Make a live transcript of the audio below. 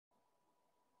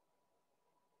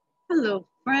Hello,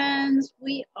 friends.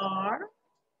 We are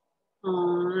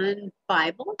on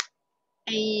Bible,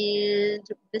 and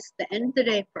this is the end of the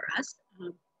day for us. I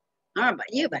don't know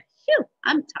about you, but phew,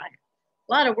 I'm tired.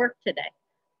 A lot of work today.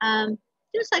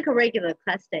 Just like a regular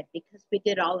class day because we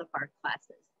did all of our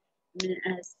classes. I'm going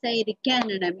to say it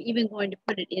again, and I'm even going to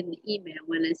put it in the email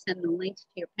when I send the links to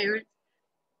your parents.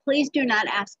 Please do not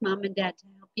ask mom and dad to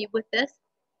help you with this.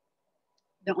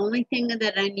 The only thing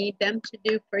that I need them to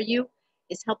do for you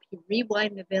is help you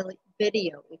rewind the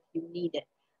video if you need it.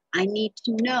 I need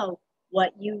to know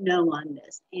what you know on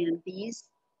this. And these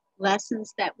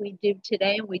lessons that we do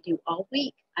today and we do all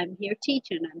week, I'm here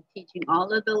teaching. I'm teaching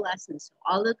all of the lessons. So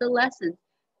all of the lessons,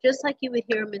 just like you would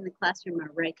hear them in the classroom,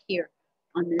 are right here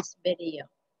on this video.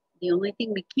 The only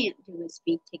thing we can't do is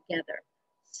be together.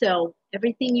 So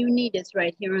everything you need is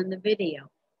right here on the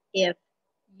video. If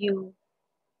you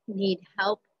need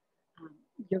help,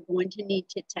 you're going to need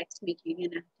to text me. You're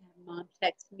going to have mom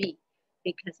text me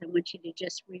because I want you to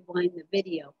just rewind the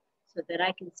video so that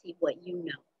I can see what you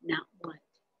know, not what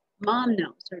mom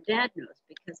knows or dad knows,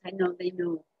 because I know they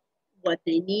know what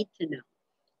they need to know.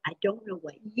 I don't know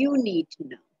what you need to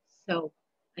know. So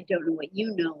I don't know what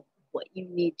you know, what you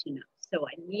need to know. So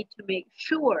I need to make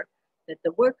sure that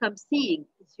the work I'm seeing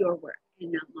is your work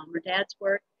and not mom or dad's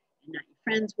work and not your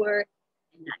friend's work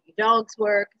and not your dog's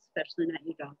work, especially not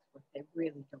your dog's work. They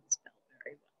really don't spell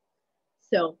very well.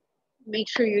 So make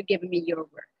sure you're giving me your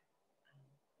work.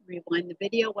 Rewind the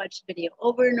video, watch the video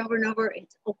over and over and over.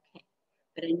 It's okay,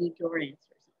 but I need your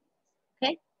answers on this.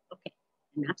 Okay? Okay.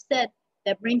 Enough said.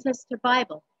 That brings us to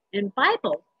Bible. And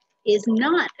Bible is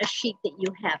not a sheet that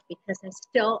you have because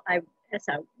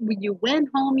when you went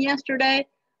home yesterday,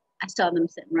 I saw them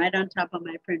sitting right on top of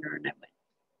my printer and I went,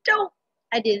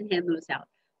 I didn't hand those out.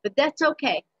 But that's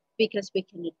okay because we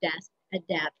can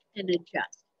adapt and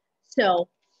adjust. So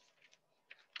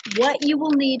what you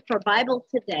will need for Bible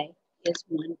today is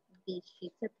one of these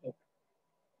sheets of paper.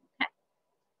 Okay?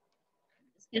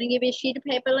 I'm just going to give you a sheet of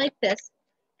paper like this,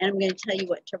 and I'm going to tell you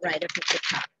what to write up at the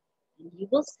top. And you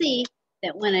will see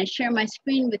that when I share my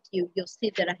screen with you, you'll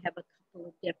see that I have a couple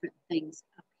of different things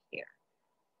up here.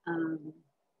 Let's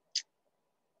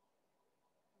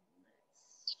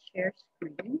share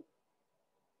screen.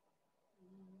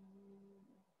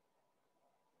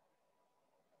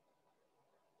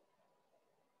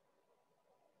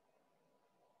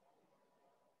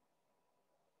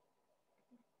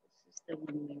 This is the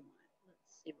one we want.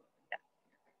 Let's see what we got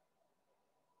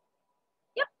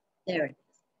here. Yep, there it is.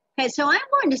 Okay, so I'm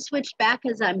going to switch back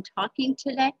as I'm talking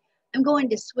today. I'm going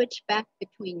to switch back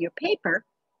between your paper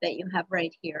that you have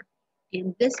right here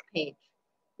and this page,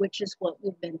 which is what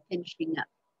we've been finishing up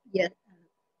this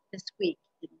week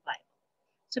in Bible.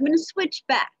 So I'm going to switch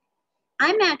back.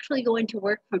 I'm actually going to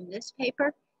work from this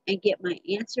paper and get my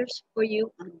answers for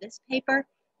you on this paper,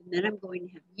 and then I'm going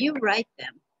to have you write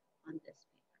them on this paper.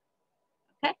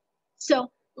 Okay?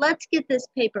 So let's get this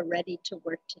paper ready to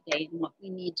work today. And what we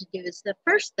need to do is the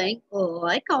first thing,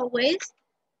 like always,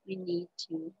 we need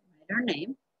to write our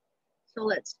name. So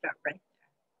let's start right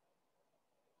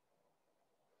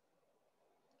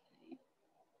there. Okay.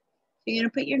 So you're going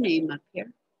to put your name up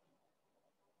here.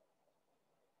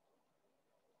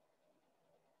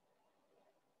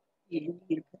 And you're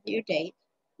going to put your date,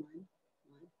 1/1/3.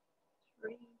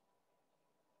 Okay.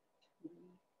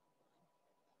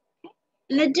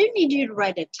 And I do need you to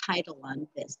write a title on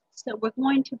this. So we're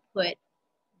going to put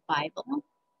Bible.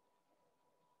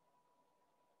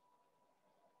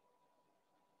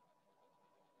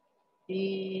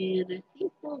 And I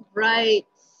think we'll write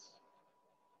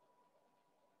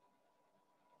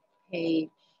page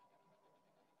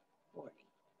 40.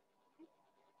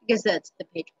 Because that's the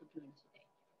page we're doing today.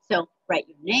 So write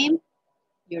your name,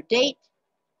 your date,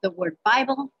 the word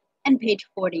Bible, and page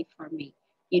 40 for me.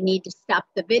 You need to stop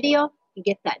the video and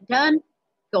get that done.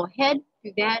 Go ahead,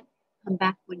 do that. Come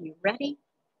back when you're ready.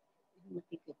 And we'll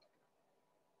be good to go.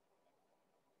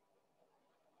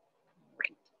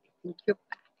 Great. I think you're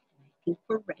back. And I think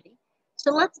we're ready.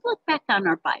 So let's look back on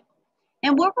our Bible.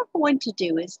 And what we're going to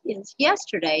do is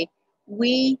yesterday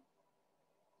we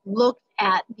looked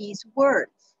at these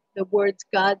words. The words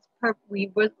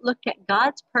we looked at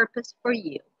God's purpose for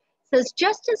you. It says,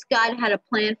 just as God had a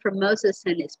plan for Moses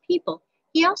and his people,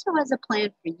 he also has a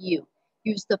plan for you.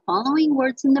 Use the following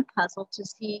words in the puzzle to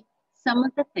see some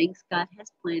of the things God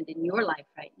has planned in your life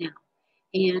right now.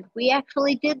 And we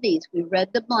actually did these. We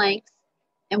read the blanks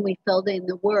and we filled in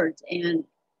the words and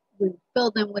we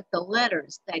filled them with the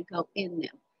letters that go in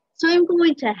them. So I'm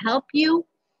going to help you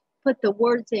put the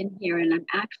words in here, and I'm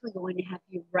actually going to have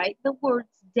you write the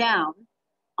words down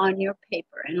on your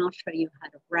paper, and I'll show you how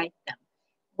to write them.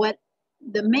 What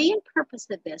the main purpose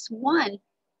of this, one,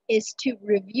 is to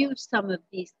review some of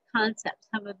these concepts,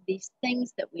 some of these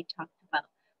things that we talked about.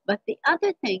 But the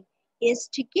other thing is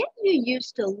to get you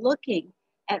used to looking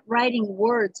at writing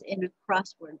words in a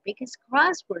crossword, because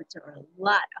crosswords are a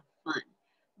lot of fun.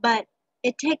 But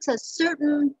it takes a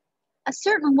certain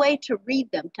way to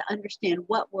read them to understand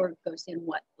what word goes in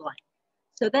what blank.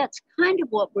 So that's kind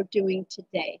of what we're doing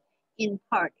today, in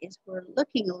part, is we're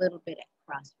looking a little bit at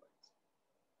crosswords.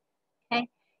 Okay,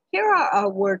 here are our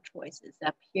word choices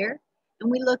up here,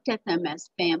 and we looked at them as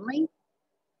family,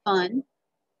 fun,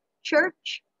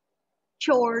 church,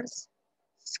 chores,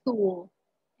 school,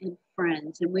 and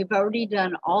friends. And we've already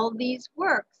done all these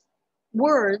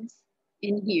words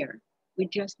in here. We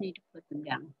just need to put them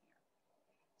down here.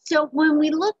 So when we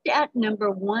looked at number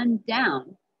 1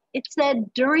 down, it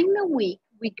said during the week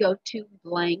we go to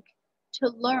blank to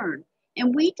learn.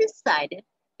 And we decided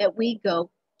that we go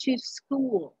to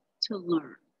school to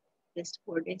learn. This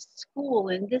word is school,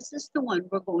 and this is the one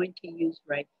we're going to use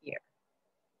right here.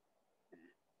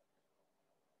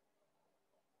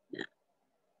 Now,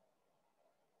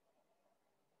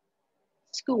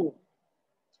 school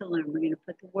to learn. We're going to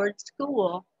put the word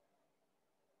school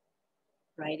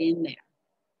right in there.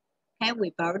 Okay,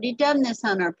 we've already done this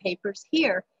on our papers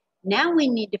here. Now we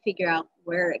need to figure out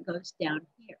where it goes down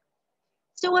here.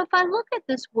 So if I look at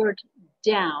this word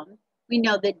down, we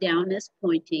know that down is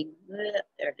pointing, there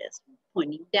it is,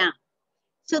 pointing down.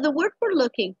 So the word we're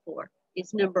looking for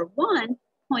is number 1,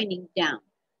 pointing down.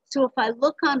 So if I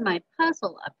look on my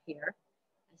puzzle up here,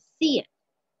 I see it.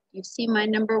 You see my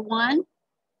number 1,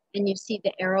 and you see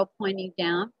the arrow pointing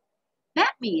down?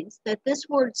 That means that this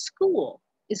word school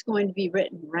is going to be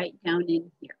written right down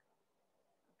in here.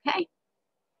 Okay?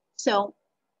 So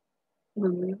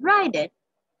when we write it,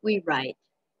 we write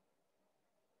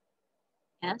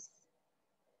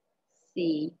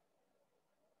S-C-H.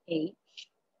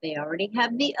 They already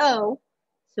have the O,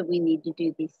 so we need to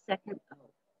do the second O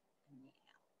and the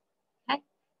L. Okay?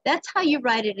 That's how you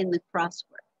write it in the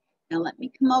crossword. Now let me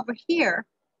come over here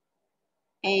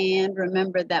and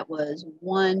remember that was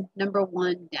number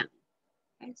 1 down.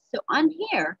 Okay? So on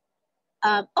here,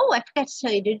 oh, I forgot to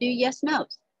tell you to do yes,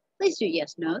 no's. Please do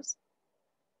yes, no's.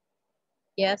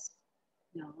 Yes,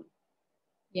 no,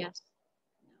 yes,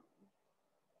 no,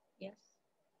 yes,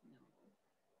 no,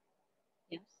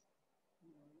 yes,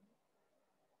 no,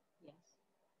 yes, no, yes.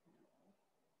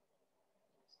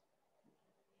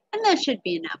 And that should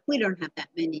be enough. We don't have that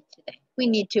many today. If we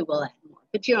need to, we'll add more,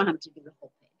 but you don't have to do the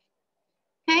whole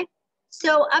page. Okay,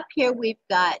 so up here we've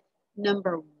got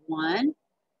number 1,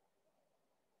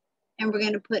 and we're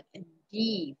going to put a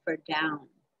D for down.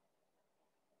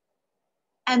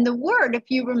 And the word, if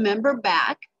you remember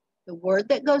back, the word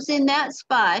that goes in that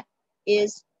spot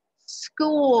is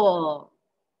school.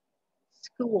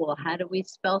 School. How do we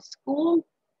spell school?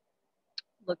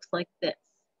 Looks like this.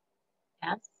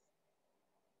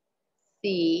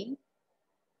 S-C-H-O-O-L.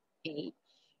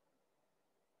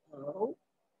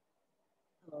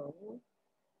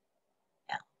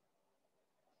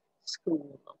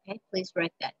 School. Okay, please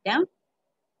write that down.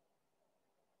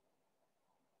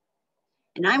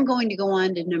 And I'm going to go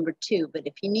on to number 2, but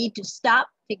if you need to stop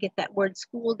to get that word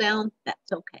school down, that's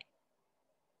okay.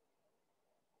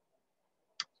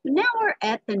 So now we're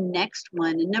at the next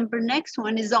one, and next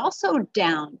one is also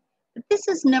down, but this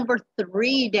is number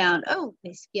 3 down. Oh,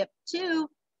 they skipped 2.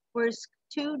 Where's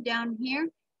 2 down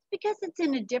here? Because it's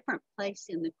in a different place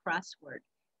in the crossword.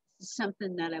 This is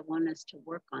something that I want us to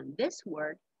work on. This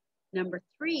word, number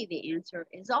 3, the answer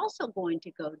is also going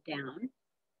to go down,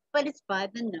 but it's by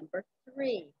the number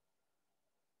 3.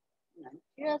 Now,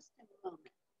 just a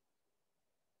moment.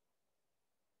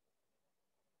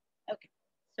 Okay,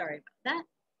 sorry about that.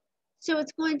 So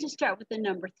it's going to start with the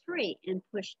number 3 and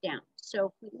push down. So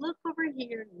if we look over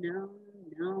here, no,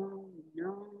 no,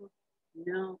 no,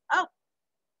 no. Oh,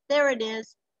 there it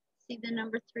is. See the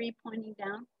number 3 pointing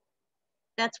down?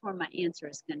 That's where my answer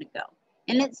is going to go.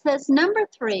 And it says number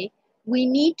 3, we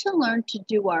need to learn to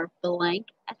do our blank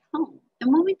at home.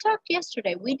 And when we talked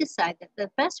yesterday, we decided that the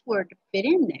best word to fit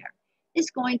in there is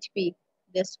going to be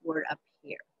this word up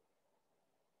here.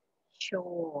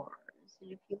 Chores.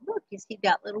 And if you look, you see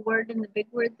that little word and the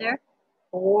big word there?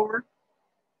 Or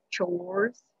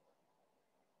chores.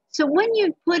 So when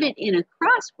you put it in a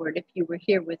crossword, if you were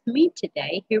here with me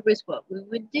today, here was what we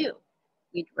would do.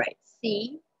 We'd write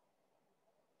C,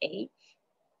 H,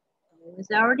 O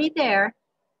is already there,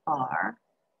 R,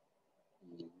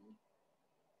 E, S.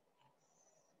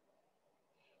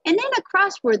 And in a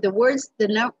crossword, the words,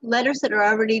 the letters that are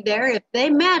already there, if they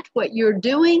match what you're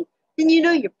doing, then you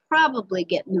know you're probably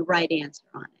getting the right answer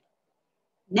on it.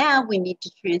 Now we need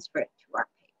to transfer it to our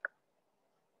paper.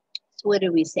 So what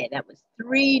did we say? That was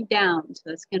 3 down. So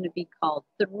it's going to be called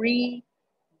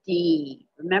 3D.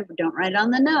 Remember, don't write on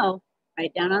the no.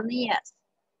 Write down on the yes.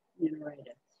 I'm going to write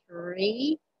a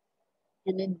 3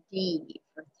 and a D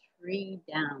for 3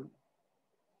 down.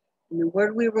 And the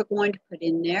word we were going to put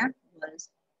in there was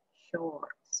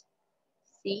shores.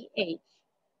 C-H-O-R-E-S.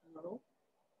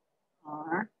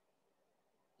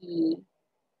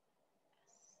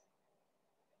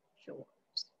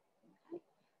 Shores. Okay.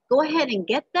 Go ahead and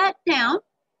get that down.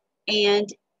 And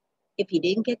if you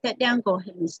didn't get that down, go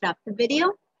ahead and stop the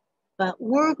video. But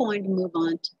we're going to move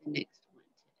on to the next one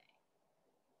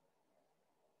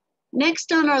today.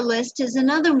 Next on our list is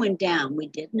another one down. We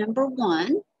did number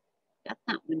 1. Got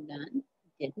that one done. We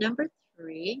did number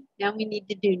 3. Now we need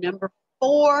to do number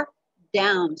 4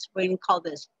 down. So we're going to call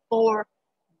this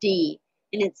 4D.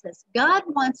 And it says, God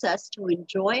wants us to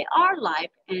enjoy our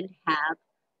life and have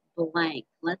blank.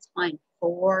 Let's find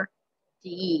 4D. I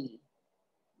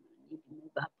need to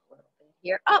move up a little bit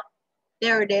here. Oh,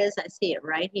 there it is. I see it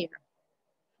right here.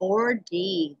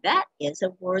 4D. That is a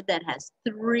word that has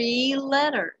 3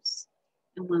 letters.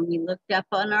 And when we looked up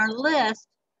on our list,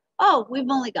 oh, we've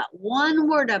only got 1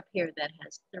 word up here that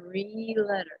has 3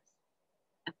 letters.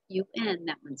 F-U-N,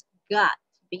 that one's got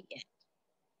to be it.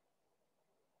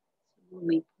 So when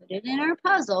we put it in our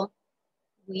puzzle,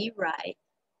 we write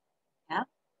F-U-N.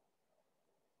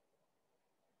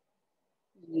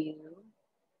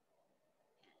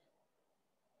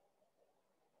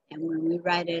 And when we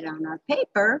write it on our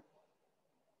paper,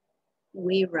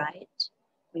 we write,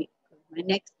 my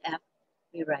next F,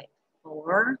 we write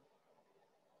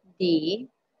 4D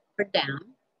for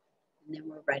down, and then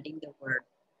we're writing the word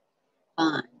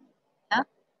fun. F-U-N.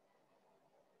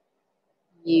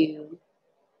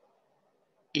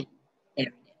 There it is.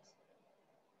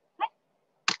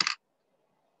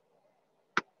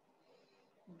 Okay.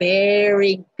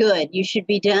 Very good. You should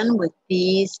be done with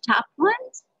these top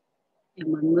ones. And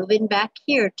we're moving back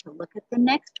here to look at the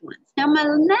next ones. Now my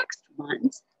next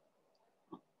ones,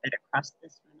 better cross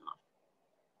this one off.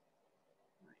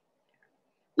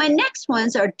 My next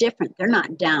ones are different. They're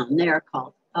not down. They are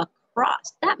called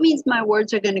across. That means my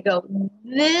words are going to go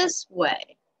this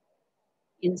way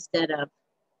instead of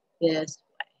this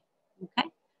way. Okay?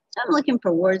 So I'm looking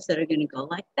for words that are going to go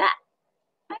like that.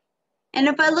 Okay? And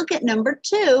if I look at number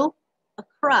 2,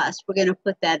 across, we're going to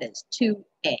put that as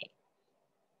 2A.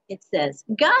 It says,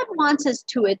 God wants us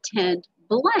to attend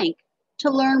blank to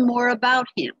learn more about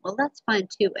him. Well, let's find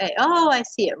 2A. Oh, I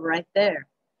see it right there.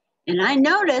 And I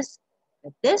notice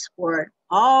that this word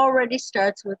already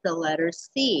starts with the letter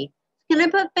C. Can I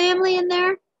put family in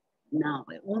there? No,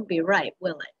 it won't be right,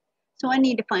 will it? So I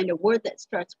need to find a word that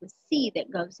starts with C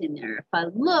that goes in there. If I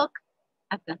look,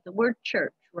 I've got the word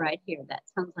church right here. That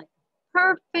sounds like the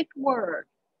perfect word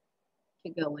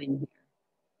to go in here.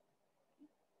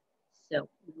 So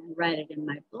when I write it in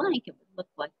my blank, it would look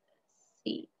like this.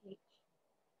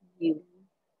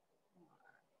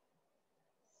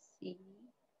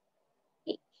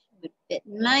 C-H-U-R-C-H would fit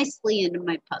nicely into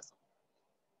my puzzle.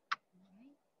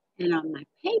 And on my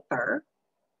paper,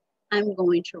 I'm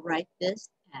going to write this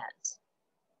as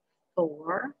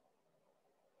 4A.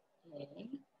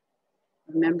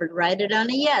 Remember to write it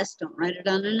on a yes, don't write it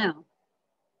on a no.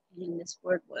 And this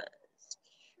word was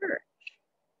church.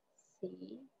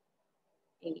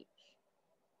 C-H-U-R-C-H.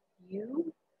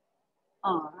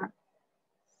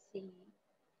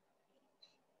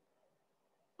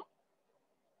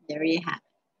 There you have it.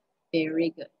 Very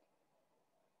good.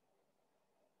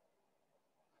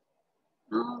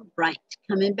 All right,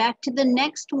 coming back to the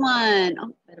next one.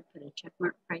 Oh, better put a check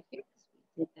mark right here because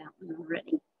we did that one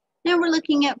already. Now we're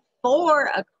looking at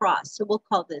 4 across, so we'll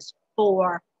call this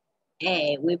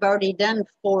 4A. We've already done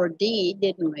 4D,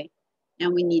 didn't we? Now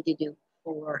we need to do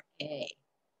 4A.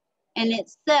 And it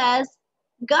says,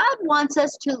 God wants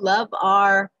us to love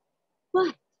our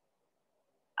what?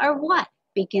 Our what?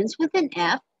 Begins with an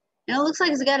F. And it looks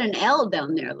like it's got an L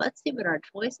down there. Let's see what our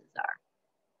choices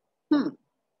are.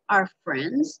 Our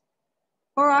friends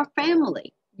or our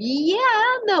family?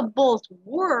 Yeah, they'll both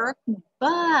work,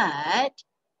 but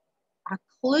our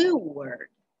clue word,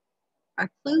 our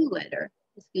clue letter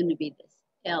is going to be this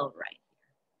L right here.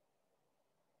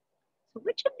 So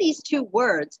which of these 2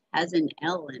 words has an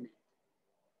L in it?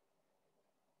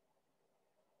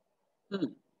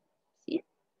 See it?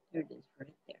 There it is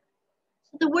right there.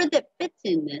 So the word that fits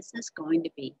in this is going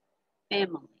to be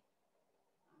family. All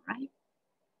right?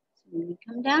 So when we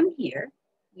come down here,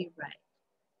 we write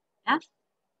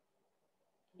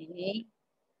F-A-M-I-L-Y.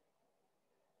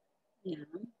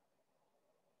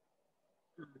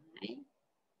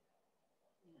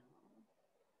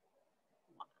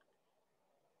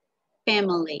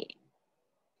 family.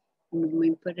 And when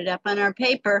we put it up on our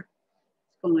paper,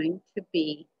 it's going to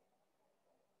be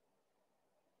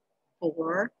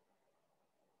for,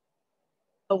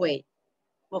 oh wait,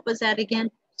 what was that again?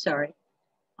 Sorry,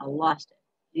 I lost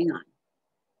it. Hang on.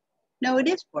 No, it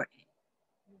is 4A.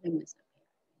 I missed it.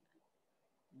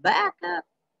 Back up.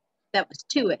 That was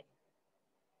 2A.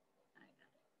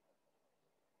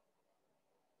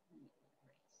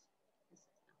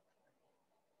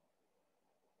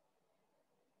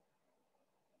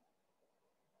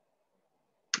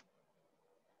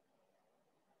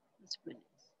 This one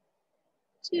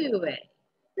is 2A.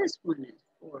 This one is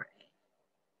 4A.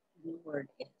 And the word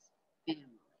is family.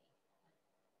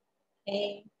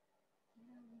 A.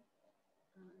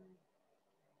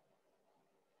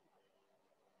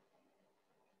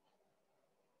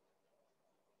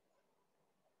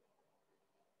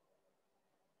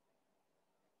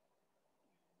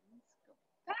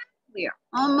 We are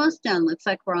almost done. Looks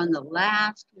like we're on the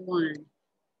last one.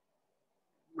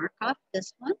 Mark off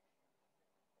this one.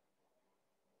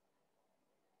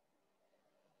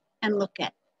 And look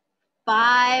at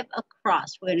 5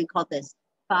 across. We're going to call this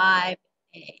 5A.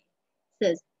 It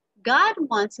says, God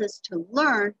wants us to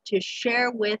learn to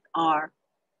share with our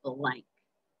blank.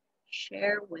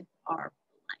 Share with our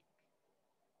blank.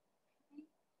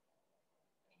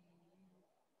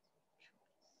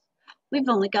 We've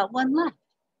only got one left.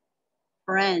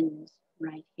 Friends,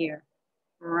 right here.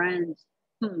 Friends.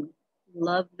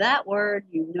 Love that word.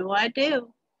 You know I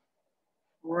do.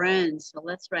 Friends. So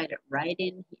let's write it right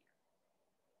in here.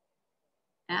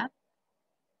 F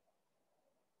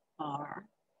R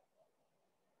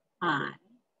I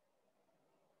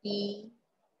E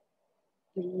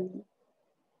N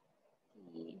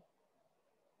D.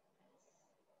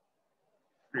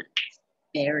 Friends.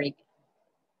 Very good.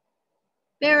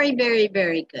 Very, very,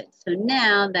 very good. So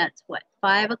now that's what,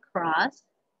 5 across.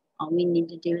 All we need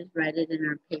to do is write it in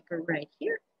our paper right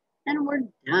here, and we're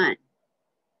done.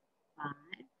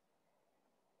 5A.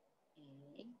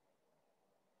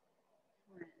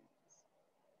 Friends.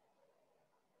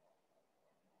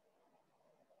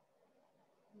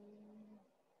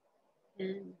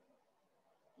 And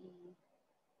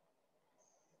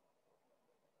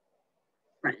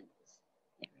friends.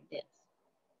 There it is.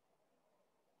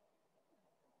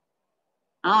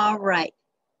 All right.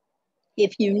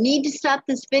 If you need to stop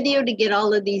this video to get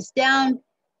all of these down,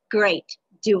 great,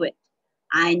 do it.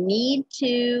 I need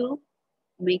to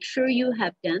make sure you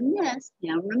have done this.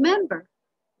 Now remember,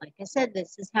 like I said,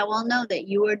 this is how I'll know that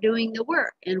you are doing the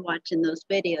work and watching those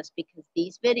videos, because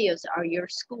these videos are your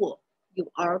school.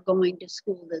 You are going to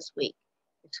school this week.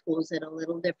 Your school's at a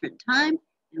little different time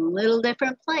and a little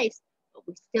different place, but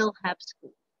we still have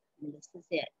school, and this is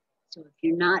it. So if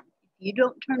you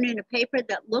don't turn in a paper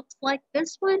that looks like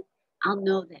this one, I'll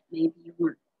know that maybe you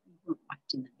weren't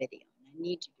watching the video, and I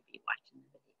need you to be watching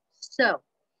the video. So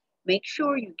make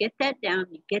sure you get that down,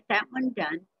 you get that one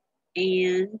done,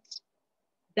 and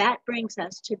that brings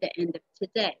us to the end of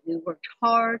today. We worked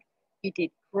hard. You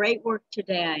did great work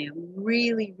today. I am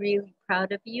really, really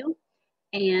proud of you.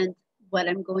 And what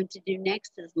I'm going to do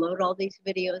next is load all these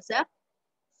videos up,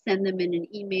 send them in an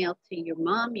email to your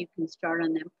mom. You can start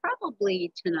on them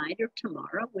probably tonight or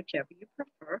tomorrow, whichever you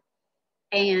prefer,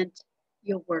 and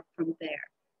you'll work from there.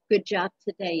 Good job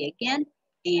today again,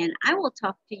 and I will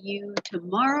talk to you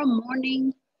tomorrow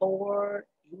morning for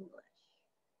English.